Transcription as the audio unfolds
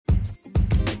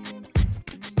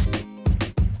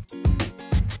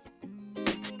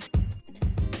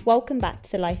Welcome back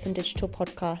to the Life in Digital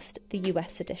podcast, the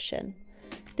US edition.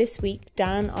 This week,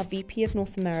 Dan, our VP of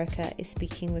North America, is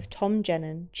speaking with Tom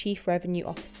Jenon, Chief Revenue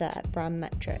Officer at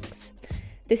Brandmetrics.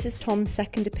 This is Tom's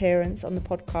second appearance on the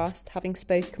podcast, having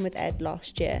spoken with Ed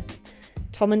last year.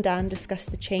 Tom and Dan discuss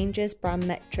the changes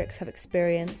Brandmetrics have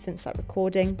experienced since that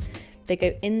recording. They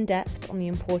go in depth on the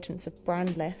importance of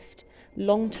brand lift,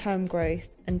 long-term growth,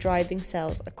 and driving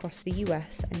sales across the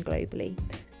US and globally.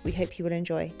 We hope you will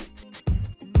enjoy.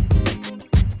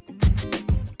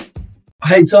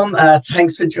 Hey Tom,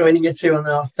 thanks for joining us here on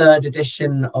our third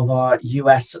edition of our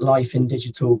US Life in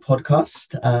Digital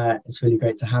podcast. It's really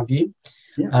great to have you.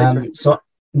 Yeah, so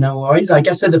no worries. I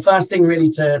guess so the first thing really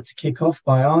to kick off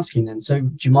by asking then, so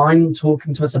do you mind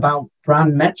talking to us about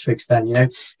Brandmetrics then? You know,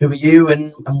 who are you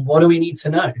and what do we need to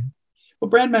know? Well,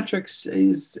 Brandmetrics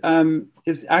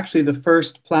is actually the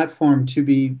first platform to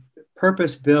be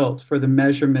purpose-built for the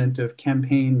measurement of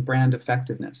campaign brand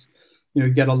effectiveness. You know,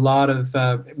 you get a lot of,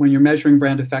 when you're measuring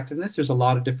brand effectiveness, there's a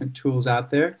lot of different tools out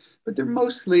there, but they're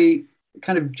mostly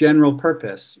kind of general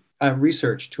purpose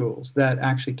research tools that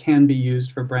actually can be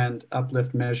used for brand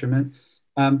uplift measurement.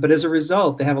 But as a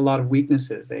result, they have a lot of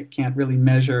weaknesses. They can't really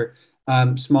measure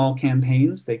small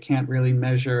campaigns. They can't really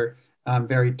measure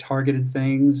very targeted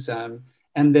things.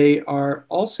 And they are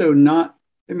also not,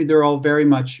 I mean, they're all very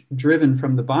much driven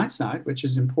from the buy side, which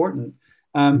is important.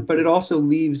 But it also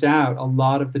leaves out a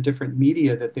lot of the different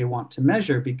media that they want to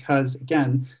measure because,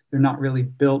 again, they're not really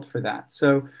built for that.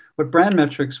 So what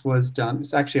Brandmetrics was done,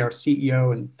 it's actually our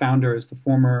CEO and founder is the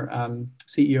former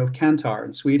CEO of Kantar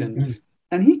in Sweden.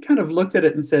 And he kind of looked at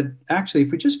it and said, actually,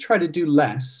 if we just try to do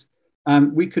less,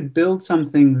 we could build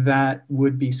something that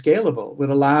would be scalable, would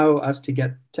allow us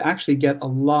to actually get a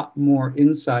lot more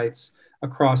insights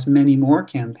across many more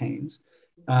campaigns.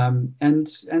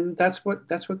 And that's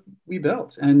what we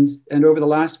built. And over the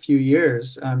last few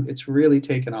years, it's really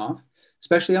taken off,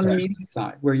 especially on the media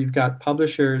side, where you've got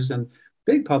publishers and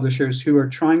big publishers who are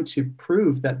trying to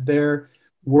prove that they're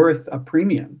worth a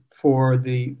premium for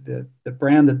the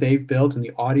brand that they've built and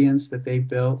the audience that they've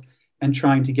built, and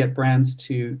trying to get brands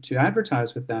to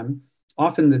advertise with them.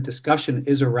 Often the discussion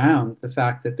is around the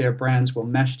fact that their brands will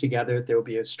mesh together. There will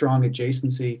be a strong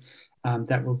adjacency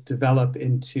that will develop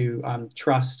into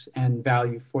trust and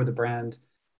value for the brand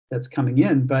that's coming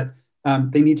in, but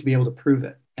they need to be able to prove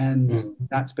it. And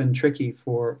that's been tricky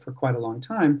for quite a long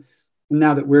time. And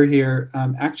now that we're here,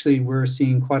 actually, we're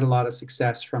seeing quite a lot of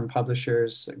success from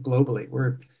publishers globally.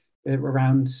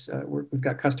 We've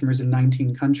got customers in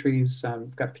 19 countries.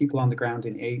 We've got people on the ground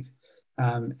in 8.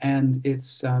 And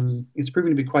it's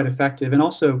proving to be quite effective and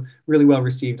also really well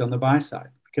received on the buy side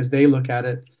because they look at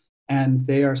it and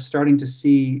they are starting to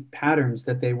see patterns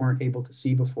that they weren't able to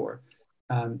see before.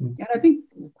 And I think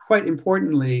quite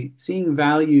importantly, seeing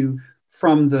value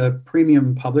from the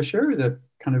premium publisher, the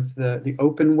kind of the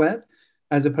open web,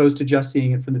 as opposed to just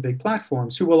seeing it from the big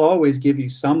platforms, who will always give you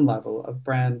some level of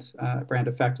brand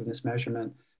effectiveness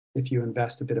measurement if you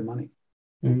invest a bit of money.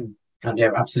 And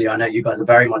yeah, absolutely. I know you guys are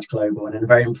very much global and a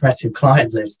very impressive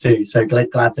client list too. So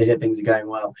glad to hear things are going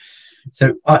well.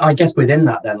 So I guess within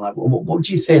that then, like, what would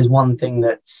you say is one thing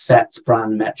that sets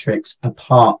Brandmetrics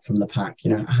apart from the pack?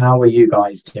 You know, how are you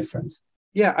guys different?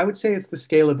 Yeah, I would say it's the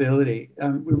scalability.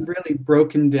 We've really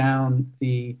broken down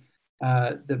the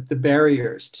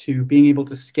barriers to being able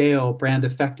to scale brand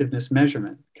effectiveness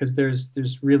measurement because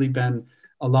there's really been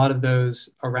a lot of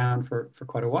those around for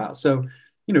quite a while. So,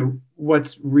 you know,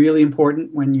 what's really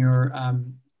important when you're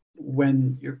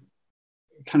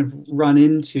kind of run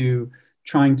into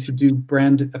trying to do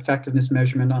brand effectiveness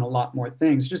measurement on a lot more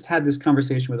things. Just had this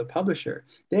conversation with a publisher.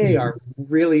 They are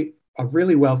really a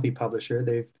really wealthy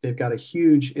publisher. They've got a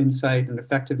huge insight and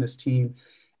effectiveness team,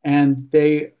 and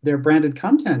their branded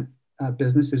content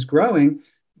business is growing,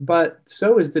 but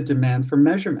so is the demand for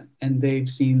measurement. And they've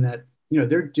seen that, you know,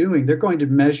 they're going to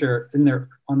measure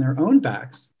on their own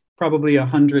backs probably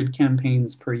 100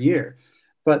 campaigns per year,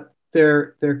 but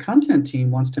their content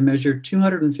team wants to measure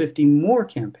 250 more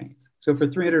campaigns. So for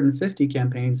 350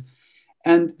 campaigns,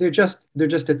 and they're just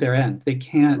at their end. They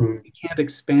can't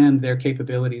expand their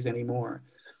capabilities anymore.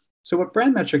 So what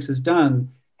Brandmetrics has done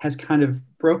has kind of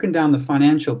broken down the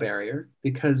financial barrier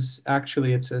because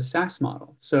actually it's a SaaS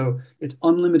model. So it's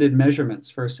unlimited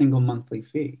measurements for a single monthly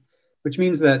fee, which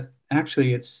means that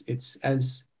actually it's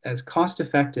as cost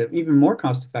effective, even more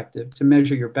cost effective to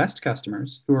measure your best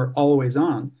customers who are always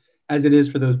on as it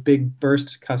is for those big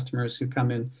burst customers who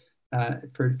come in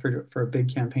for a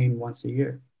big campaign once a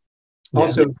year. Yeah.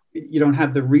 Also, you don't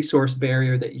have the resource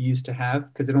barrier that you used to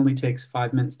have because it only takes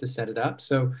 5 minutes to set it up.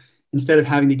 So instead of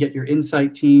having to get your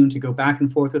insight team to go back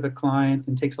and forth with a client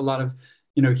and takes a lot of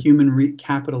human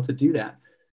capital to do that.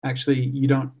 Actually, you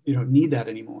don't need that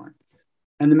anymore.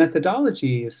 And the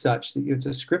methodology is such that it's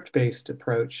a script-based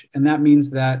approach, and that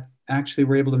means that actually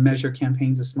we're able to measure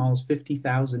campaigns as small as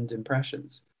 50,000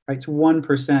 impressions. Right, it's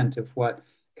 1% of what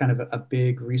kind of a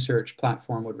big research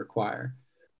platform would require.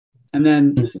 And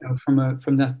then, from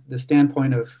the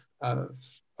standpoint of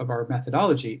our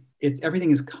methodology, everything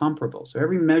is comparable. So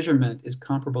every measurement is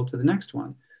comparable to the next one,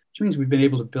 which means we've been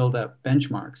able to build up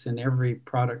benchmarks in every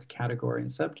product category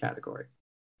and subcategory.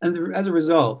 And as a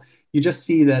result, you just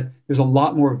see that there's a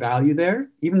lot more value there,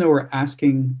 even though we're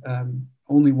asking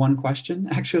only one question,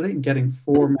 actually, and getting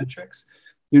 4 metrics.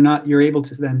 You're able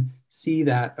to then see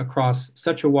that across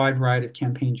such a wide variety of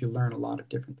campaigns. You learn a lot of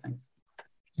different things.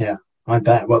 Yeah, I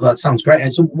bet. Well, that sounds great.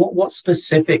 And so what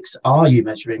specifics are you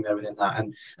measuring there within that,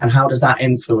 and how does that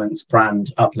influence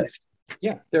brand uplift?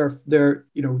 Yeah, they're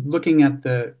looking at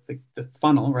the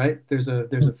funnel, right? There's a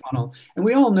funnel, and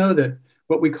we all know that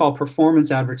what we call performance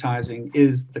advertising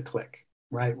is the click,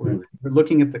 right? We're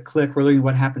looking at the click. We're looking at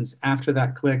what happens after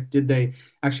that click. Did they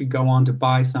actually go on to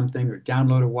buy something or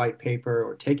download a white paper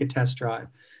or take a test drive?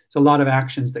 It's a lot of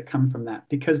actions that come from that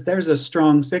because there's a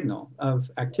strong signal of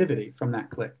activity from that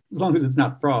click, as long as it's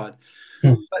not fraud.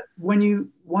 But when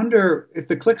you wonder if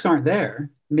the clicks aren't there,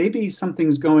 maybe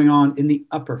something's going on in the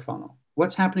upper funnel.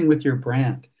 What's happening with your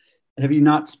brand? Have you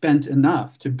not spent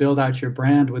enough to build out your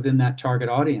brand within that target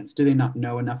audience? Do they not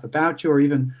know enough about you or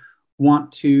even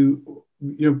want to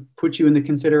put you in the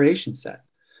consideration set?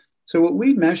 So what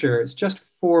we measure is just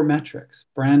 4 metrics: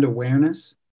 brand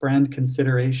awareness, brand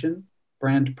consideration,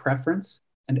 brand preference,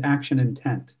 and action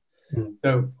intent.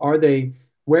 So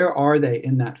where are they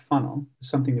in that funnel?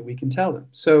 Something that we can tell them.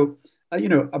 So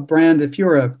a brand, if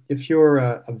you're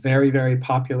a very, very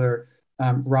popular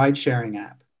ride sharing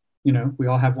app, we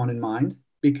all have one in mind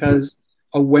because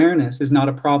awareness is not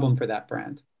a problem for that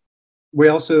brand. They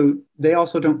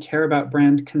also don't care about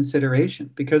brand consideration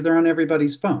because they're on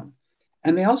everybody's phone.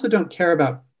 And they also don't care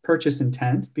about purchase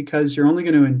intent because you're only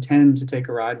going to intend to take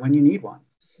a ride when you need one.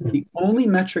 The only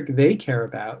metric they care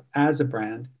about as a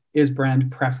brand is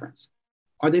brand preference.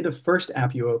 Are they the first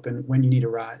app you open when you need a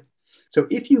ride? So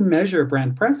if you measure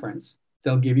brand preference,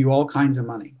 they'll give you all kinds of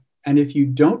money. And if you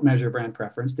don't measure brand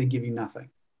preference, they give you nothing.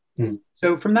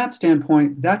 So from that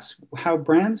standpoint, that's how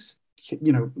brands,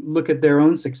 look at their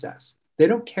own success. They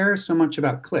don't care so much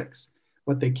about clicks.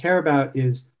 What they care about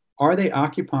is, are they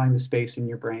occupying the space in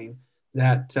your brain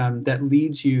that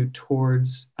leads you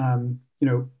towards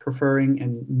preferring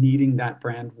and needing that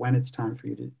brand when it's time for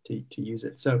you to use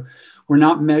it. So we're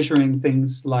not measuring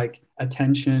things like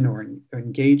attention or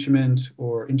engagement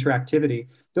or interactivity.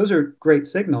 Those are great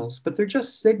signals, but they're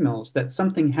just signals that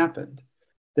something happened.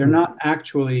 They're not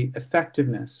actually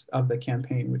effectiveness of the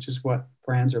campaign, which is what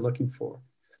brands are looking for.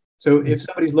 So if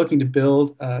somebody's looking to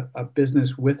build a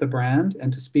business with a brand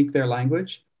and to speak their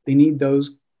language, they need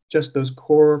those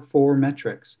core 4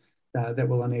 metrics that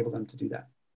will enable them to do that.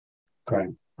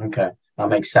 Great. Okay. That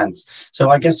makes sense. So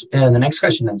I guess the next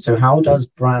question then, so how does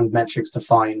brand metrics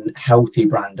define healthy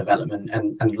brand development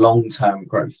and long-term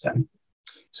growth then?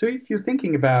 So if you're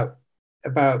thinking about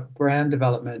brand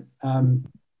development,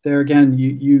 there again,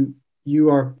 you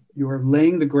are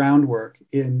laying the groundwork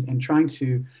in trying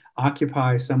to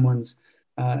occupy someone's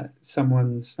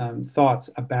thoughts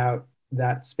about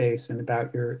that space and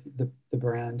about the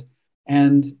brand.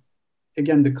 And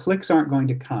again, the clicks aren't going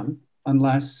to come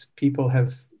unless people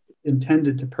have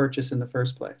intended to purchase in the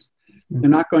first place. They're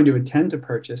not going to intend to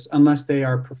purchase unless they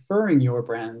are preferring your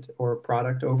brand or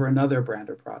product over another brand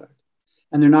or product.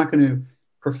 And they're not going to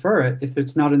prefer it if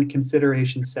it's not in the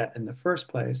consideration set in the first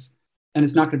place. And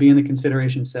it's not going to be in the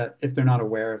consideration set if they're not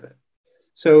aware of it.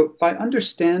 So by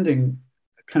understanding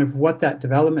kind of what that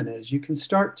development is, you can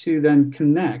start to then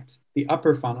connect the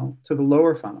upper funnel to the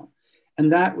lower funnel.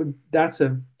 And that's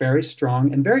a very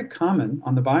strong and very common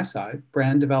on the buy side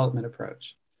brand development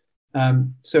approach.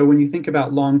 So when you think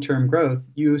about long-term growth,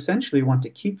 you essentially want to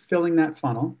keep filling that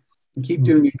funnel and keep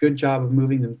doing a good job of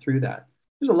moving them through that.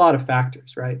 There's a lot of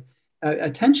factors, right?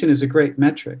 Attention is a great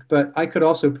metric, but I could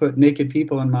also put naked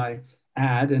people in my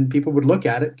ad and people would look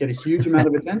at it, get a huge amount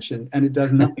of attention, and it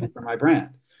does nothing for my brand.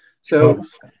 So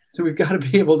we've got to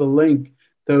be able to link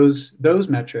those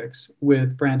metrics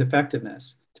with brand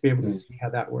effectiveness to be able to see how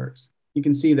that works. You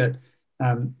can see that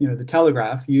the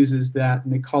Telegraph uses that,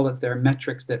 and they call it their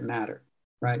metrics that matter,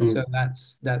 right? So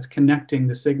that's connecting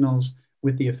the signals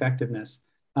with the effectiveness,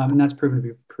 and that's proven to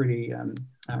be pretty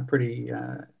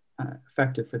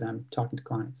effective for them talking to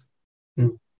clients.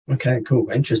 Okay, cool.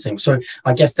 Interesting. So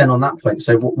I guess then on that point,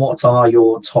 so what are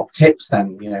your top tips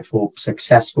then, for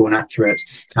successful and accurate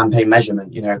campaign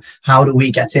measurement? How do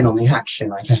we get in on the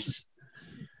action, I guess?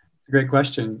 It's a great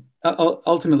question.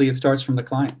 Ultimately, it starts from the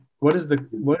client. What does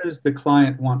the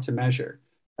client want to measure?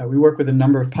 We work with a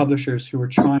number of publishers who are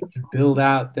trying to build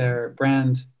out their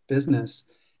brand business.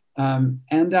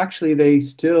 And actually, they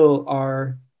still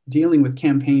are dealing with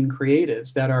campaign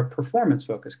creatives that are performance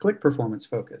focused, click performance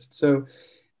focused. So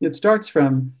it starts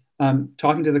from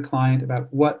talking to the client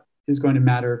about what is going to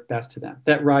matter best to them.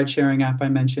 That ride sharing app I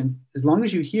mentioned, as long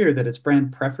as you hear that it's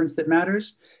brand preference that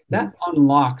matters, that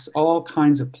unlocks all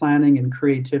kinds of planning and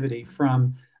creativity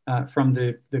from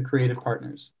the creative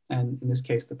partners, and in this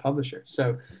case, the publisher.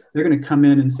 So they're going to come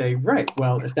in and say, right,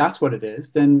 well, if that's what it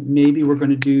is, then maybe we're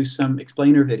going to do some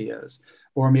explainer videos,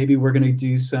 or maybe we're going to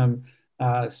do some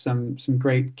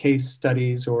great case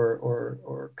studies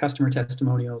or customer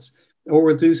testimonials, or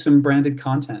we'll do some branded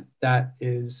content that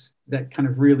kind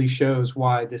of really shows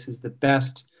why this is the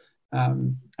best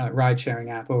ride sharing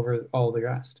app over all the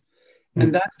rest.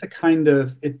 And that's the kind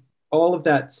of it. All of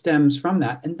that stems from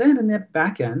that. And then in the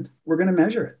back end, we're going to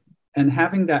measure it. And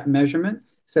having that measurement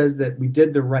says that we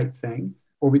did the right thing,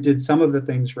 or we did some of the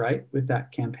things right with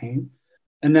that campaign.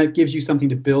 And that gives you something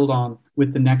to build on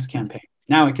with the next campaign.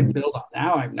 Now I can build on.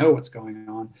 Now I know what's going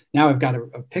on. Now I've got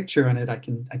a picture in it. I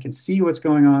can see what's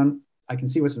going on. I can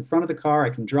see what's in front of the car. I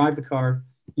can drive the car,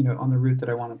 on the route that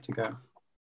I want it to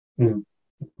go.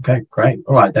 Okay, great.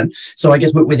 All right then. So I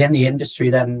guess within the industry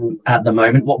then at the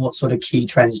moment, what sort of key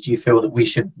trends do you feel that we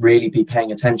should really be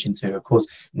paying attention to? Of course,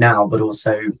 now, but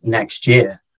also next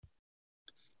year.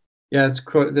 Yeah,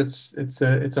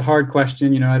 it's a hard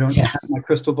question. I don't have my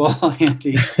crystal ball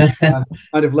handy.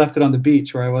 I'd have left it on the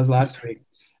beach where I was last week.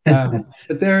 But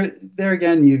there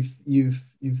again,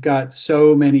 you've got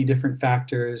so many different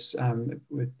factors,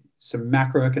 with some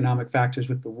macroeconomic factors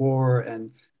with the war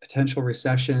and potential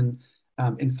recession.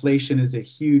 Inflation is a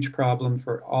huge problem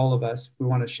for all of us. We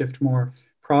want to shift more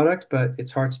product, but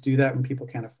it's hard to do that when people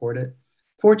can't afford it.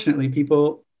 Fortunately,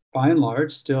 people, by and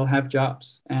large, still have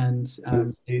jobs, and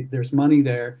there's money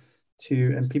there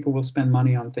and people will spend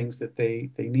money on things that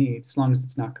they need, as long as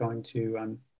it's not going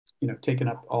to, taken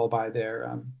up all by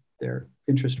their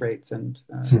interest rates and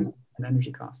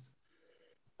energy costs.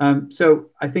 So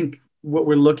I think what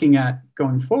we're looking at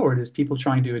going forward is people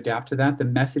trying to adapt to that. The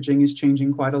messaging is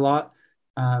changing quite a lot,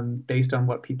 based on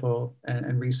what people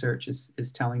and research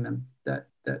is telling them that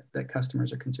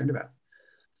customers are concerned about.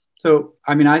 So,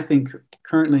 I think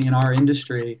currently in our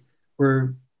industry,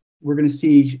 we're going to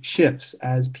see shifts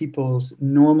as people's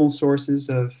normal sources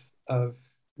of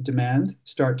demand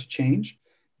start to change.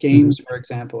 Games, for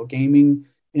example, gaming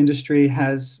industry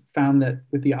has found that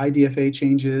with the IDFA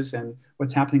changes and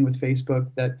what's happening with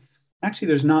Facebook, that actually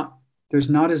there's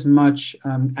not as much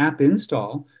app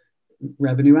install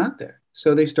revenue out there.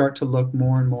 So they start to look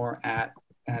more and more at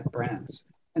brands.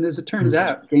 And as it turns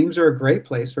out, games are a great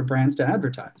place for brands to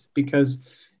advertise, because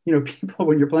people,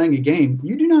 when you're playing a game,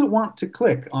 you do not want to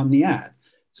click on the ad.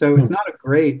 So it's not a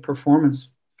great performance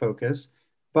focus,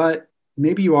 but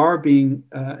maybe you are being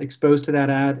exposed to that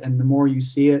ad, and the more you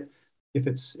see it, if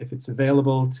it's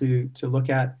available to look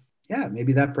at,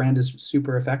 maybe that brand is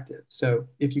super effective. So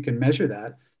if you can measure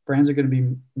that, brands are going to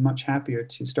be much happier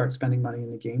to start spending money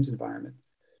in the games environment.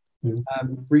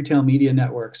 Retail media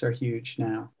networks are huge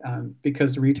now,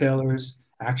 because the retailers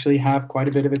actually have quite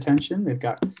a bit of attention. They've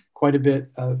got quite a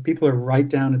bit of people are right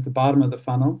down at the bottom of the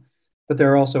funnel, but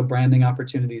there are also branding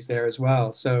opportunities there as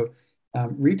well. So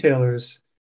retailers,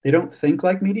 they don't think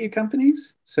like media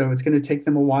companies, so it's going to take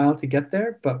them a while to get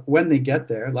there. But when they get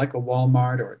there, like a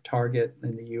Walmart or a Target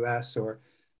in the US, or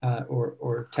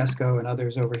Tesco and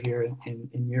others over here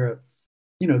in Europe,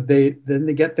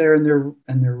 they get there, and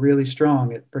they're really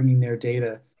strong at bringing their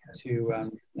data to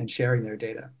and sharing their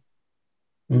data.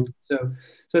 So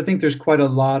I think there's quite a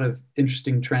lot of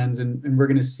interesting trends, and we're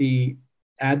going to see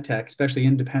ad tech, especially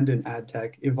independent ad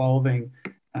tech, evolving,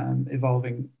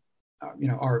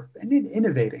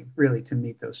 innovating really to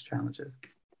meet those challenges.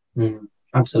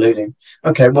 Absolutely.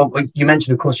 Okay. Well, you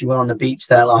mentioned, of course, you were on the beach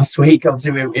there last week.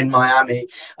 Obviously, we were in Miami.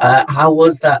 How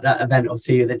was that event?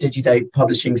 Obviously, the Digiday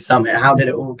Publishing Summit. How did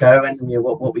it all go? And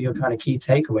what were your kind of key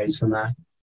takeaways from that?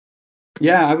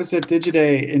 Yeah, I was at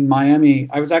Digiday in Miami.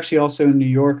 I was actually also in New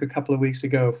York a couple of weeks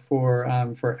ago for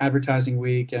Advertising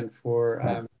Week and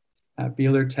for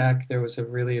Beeler Tech. There was a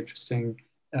really interesting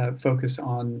focus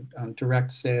on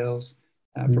direct sales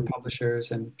for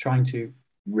publishers, and trying to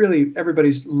really,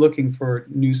 everybody's looking for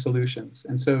new solutions.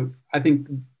 And so I think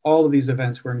all of these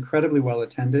events were incredibly well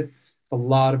attended. A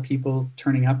lot of people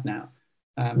turning up now.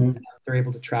 And they're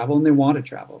able to travel and they want to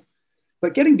travel.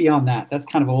 But getting beyond that, that's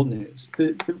kind of old news.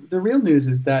 The real news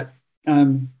is that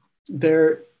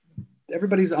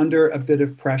everybody's under a bit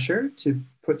of pressure to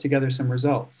put together some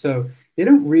results. So they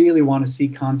don't really want to see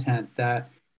content that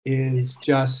is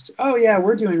just, oh yeah,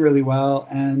 we're doing really well,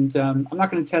 and I'm not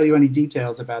going to tell you any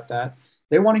details about that.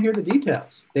 They want to hear the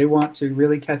details. They want to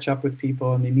really catch up with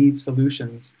people, and they need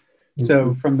solutions.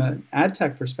 So from an ad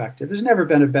tech perspective, there's never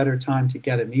been a better time to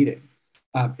get a meeting.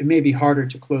 It may be harder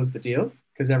to close the deal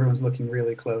because everyone's looking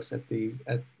really close at the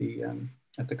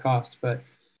costs. But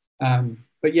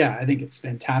yeah, I think it's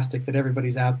fantastic that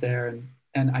everybody's out there,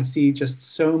 and I see just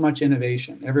so much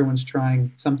innovation. Everyone's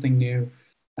trying something new.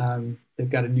 They've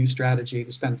got a new strategy.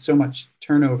 There's been so much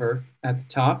turnover at the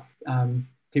top.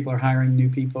 People are hiring new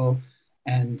people,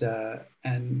 and I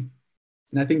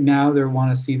think now they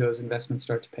want to see those investments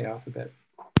start to pay off a bit.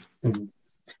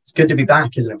 It's good to be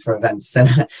back, isn't it, for events?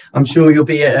 And I'm sure you'll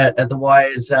be at the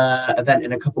Wires event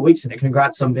in a couple of weeks. And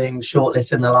congrats on being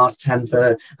shortlisted in the last 10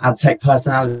 for Ad Tech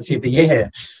Personality of the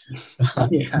Year. So,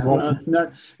 yeah, well,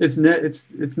 it's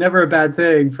never a bad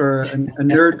thing for a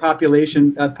nerd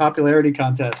popularity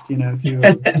contest, to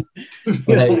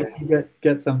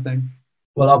get something.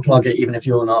 Well, I'll plug it even if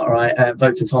you're not. All right,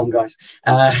 vote for Tom, guys.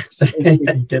 So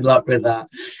good luck with that.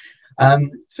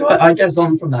 So I guess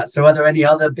on from that, so are there any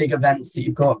other big events that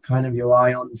you've got kind of your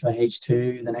eye on for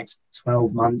H2, the next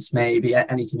 12 months, maybe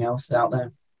anything else out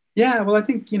there? Yeah, well, I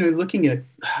think, looking at,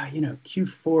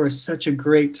 Q4 is such a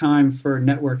great time for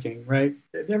networking, right?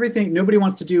 Nobody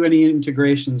wants to do any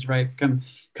integrations, right?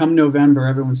 Come November,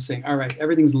 everyone's saying, all right,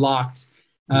 everything's locked.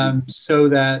 So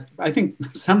that I think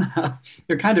somehow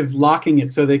they're kind of locking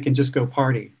it so they can just go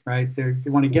party, right? They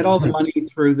want to get all the money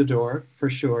through the door, for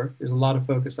sure. There's a lot of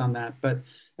focus on that, but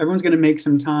everyone's going to make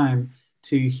some time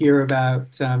to hear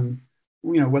about,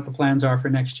 what the plans are for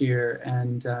next year,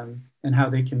 and how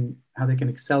they can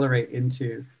accelerate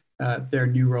into their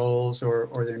new roles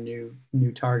or their new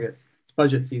targets. It's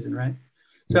budget season, right?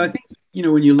 So I think,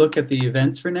 when you look at the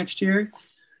events for next year,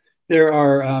 there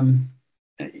are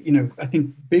I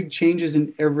think big changes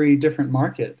in every different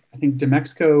market. I think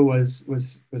DMEXCO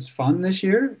was fun this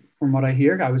year, from what I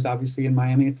hear. I was obviously in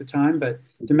Miami at the time, but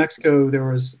DMEXCO, there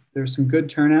was some good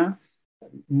turnout.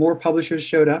 More publishers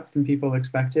showed up than people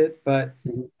expected, but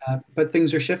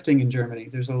things are shifting in Germany.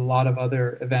 There's a lot of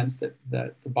other events that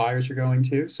the buyers are going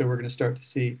to, so we're going to start to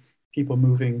see people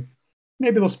moving.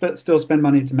 Maybe they'll still spend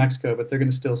money at DMEXCO, but they're going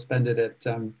to still spend it at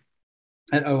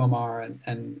OMR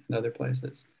and other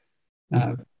places.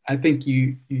 I think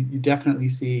you definitely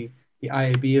see the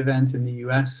IAB event in the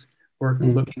US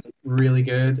looking really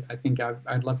good. I think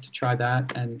I'd love to try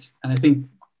that, and I think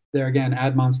there again,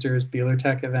 Ad Monsters, Beeler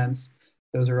Tech events,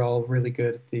 those are all really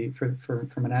good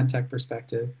from an ad tech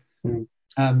perspective.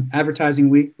 Advertising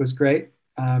Week was great.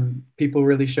 People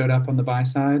really showed up on the buy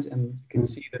side, and you can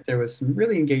see that there was some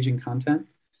really engaging content.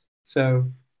 So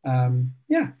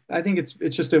I think it's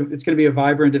going to be a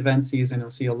vibrant event season. You'll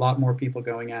see a lot more people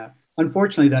going out.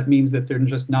 Unfortunately, that means that they're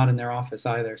just not in their office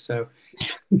either. So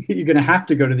you're going to have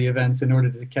to go to the events in order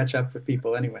to catch up with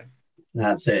people anyway.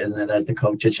 That's it, isn't it? There's the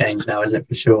culture change now, isn't it,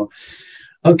 for sure?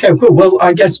 Okay, cool. Well,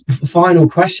 I guess final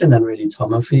question then, really,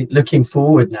 Tom. If we're looking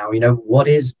forward now, what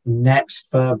is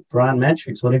next for Brand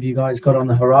Metrics? What have you guys got on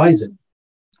the horizon?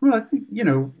 Well, I think,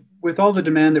 with all the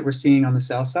demand that we're seeing on the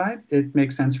sell side, it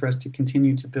makes sense for us to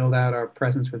continue to build out our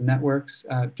presence with networks,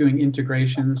 doing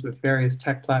integrations with various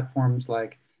tech platforms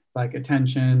like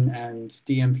Attention and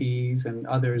DMPs and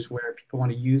others, where people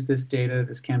want to use this data,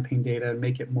 this campaign data, and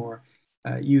make it more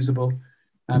usable.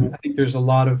 I think there's a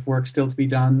lot of work still to be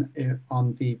done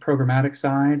on the programmatic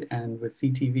side and with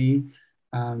CTV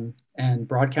and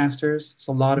broadcasters. There's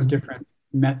a lot of different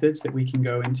methods that we can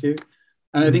go into.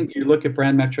 And I think you look at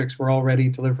Brand Metrics, we're already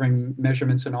delivering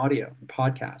measurements in audio and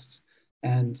podcasts.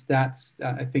 And that's,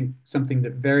 I think, something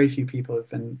that very few people have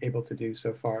been able to do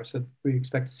so far. So we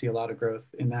expect to see a lot of growth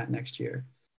in that next year.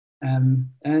 And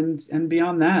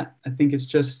beyond that, I think it's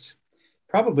just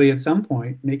probably at some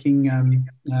point making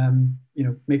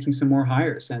some more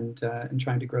hires and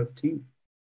trying to grow the team.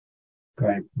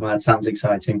 Great. Well, that sounds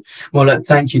exciting. Well, look,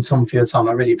 thank you, Tom, for your time.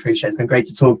 I really appreciate it. It's been great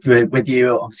to talk with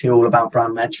you, obviously all about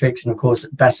Brand Metrics. And of course,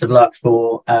 best of luck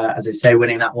for, as I say,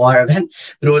 winning that Wire event,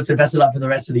 but also best of luck for the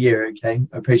rest of the year, okay?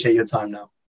 I appreciate your time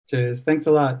now. Cheers. Thanks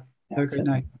a lot. Have a great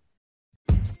night.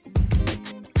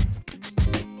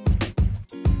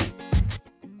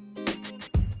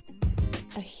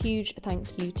 A huge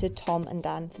thank you to Tom and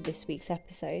Dan for this week's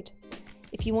episode.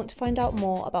 If you want to find out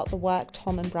more about the work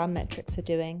Tom and Brand Metrics are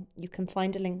doing, you can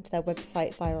find a link to their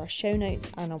website via our show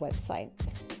notes and our website.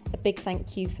 A big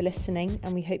thank you for listening,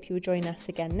 and we hope you will join us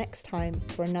again next time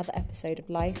for another episode of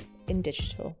Life in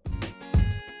Digital.